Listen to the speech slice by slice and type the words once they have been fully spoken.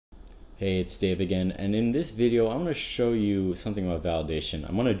Hey, it's Dave again, and in this video I want to show you something about validation.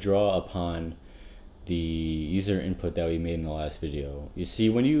 I'm going to draw upon the user input that we made in the last video. You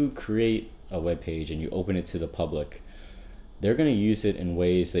see, when you create a web page and you open it to the public, they're going to use it in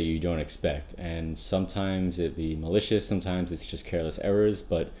ways that you don't expect, and sometimes it be malicious, sometimes it's just careless errors,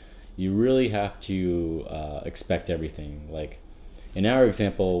 but you really have to expect everything. Like in our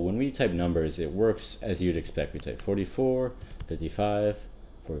example, when we type numbers, it works as you'd expect. We type 44, 55,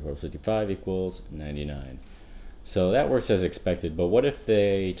 44 plus 55 equals 99. So that works as expected, but what if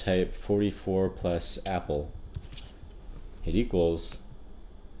they type 44 plus apple, hit equals,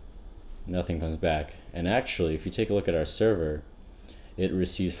 nothing comes back. And actually, if you take a look at our server, it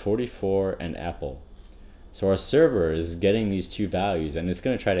receives 44 and apple. So our server is getting these two values and it's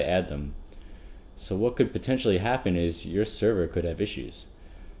going to try to add them. So what could potentially happen is your server could have issues.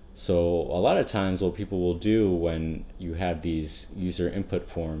 So a lot of times what people will do when you have these user input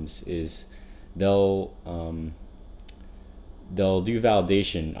forms is they'll do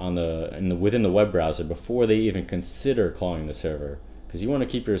validation on within the web browser before they even consider calling the server, because you want to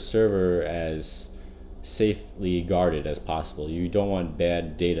keep your server as safely guarded as possible. You don't want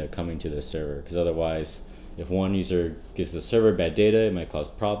bad data coming to the server, because otherwise if one user gives the server bad data, it might cause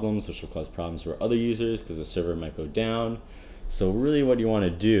problems, which will cause problems for other users because the server might go down. So really what you want to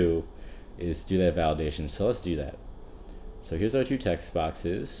do is do that validation. So let's do that. So here's our two text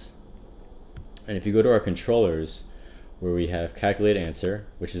boxes. And if you go to our controllers, where we have calculate answer,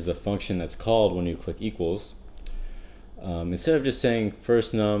 which is the function that's called when you click equals, instead of just saying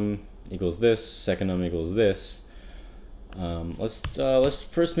first num equals this, second num equals this, let's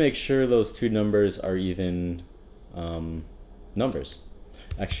first make sure those two numbers are even numbers.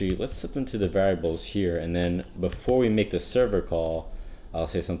 Actually, let's set them to the variables here, and then before we make the server call, I'll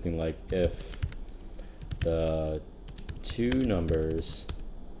say something like if the two numbers,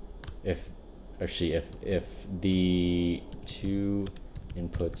 if the two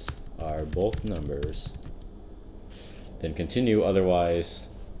inputs are both numbers, then continue, otherwise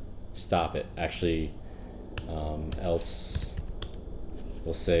stop it. Actually, else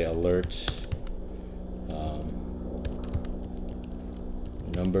we'll say alert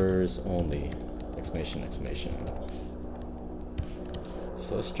numbers only, exclamation.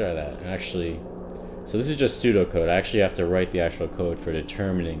 So let's try that. And actually, so this is just pseudocode. I actually have to write the actual code for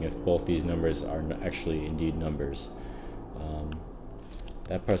determining if both these numbers are actually indeed numbers.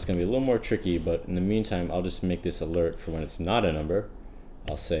 That part's gonna be a little more tricky, but in the meantime I'll just make this alert for when it's not a number.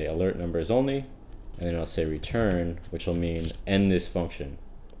 I'll say alert numbers only, and then I'll say return, which will mean end this function.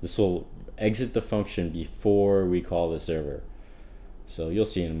 This will exit the function before we call the server. So you'll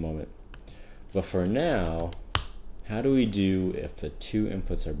see in a moment. But for now, how do we do if the two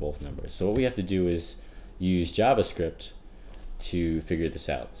inputs are both numbers? So what we have to do is use JavaScript to figure this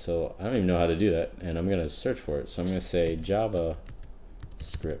out. So I don't even know how to do that, and I'm gonna search for it. So I'm gonna say JavaScript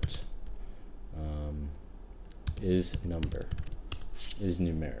is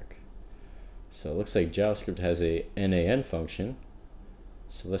numeric. So it looks like JavaScript has a NaN function.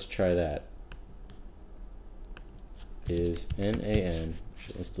 So let's try that. Is NaN,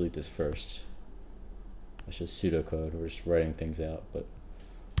 let's delete this first. That's just pseudocode, we're just writing things out, but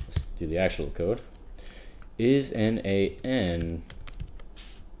let's do the actual code. Is NaN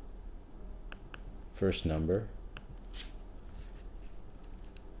first number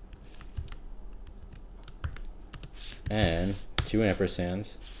and two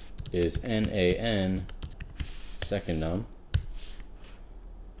ampersands is NaN second num.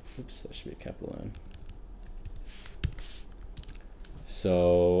 Oops, that should be a capital N.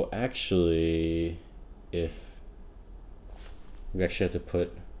 So actually, if we actually have to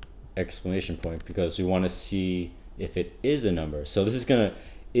put exclamation point because we want to see if it is a number. So this is gonna,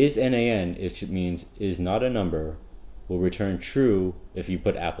 is NaN, it means is not a number, will return true if you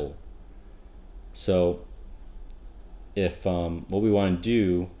put apple. So if what we want to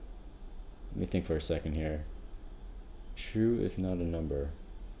do, let me think for a second here. True if not a number.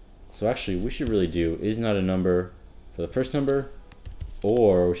 So actually we should really do is not a number for the first number,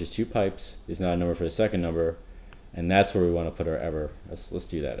 or, which is two pipes, is not a number for the second number, and that's where we want to put our error. Let's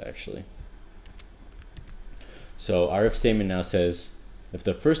do that actually. So our if statement now says if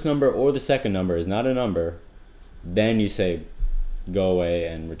the first number or the second number is not a number, then you say go away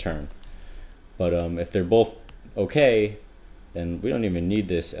and return. But if they're both okay, then we don't even need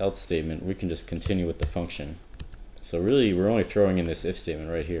this else statement. We can just continue with the function. So really we're only throwing in this if statement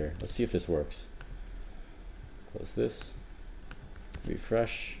right here. Let's see if this works. Close this.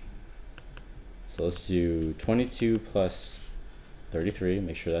 Refresh. So let's do 22 plus 33,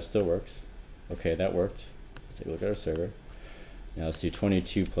 make sure that still works. Okay, that worked. Let's take a look at our server. Now let's do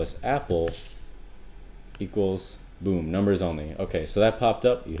 22 plus apple equals, boom, numbers only. Okay, so that popped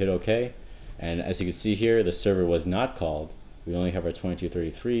up, you hit OK, and as you can see here, the server was not called. We only have our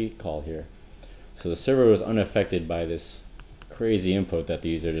 2233 call here. So the server was unaffected by this crazy input that the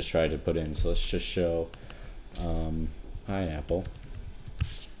user just tried to put in. So let's just show pineapple.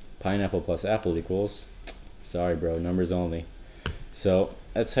 Pineapple plus apple equals, sorry bro, numbers only. So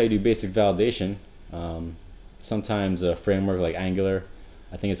that's how you do basic validation. Sometimes a framework like Angular,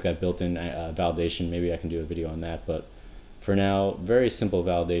 I think it's got built-in validation. Maybe I can do a video on that, but for now, very simple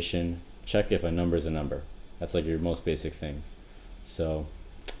validation. Check if a number is a number. That's like your most basic thing. So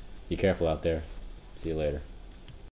be careful out there. See you later.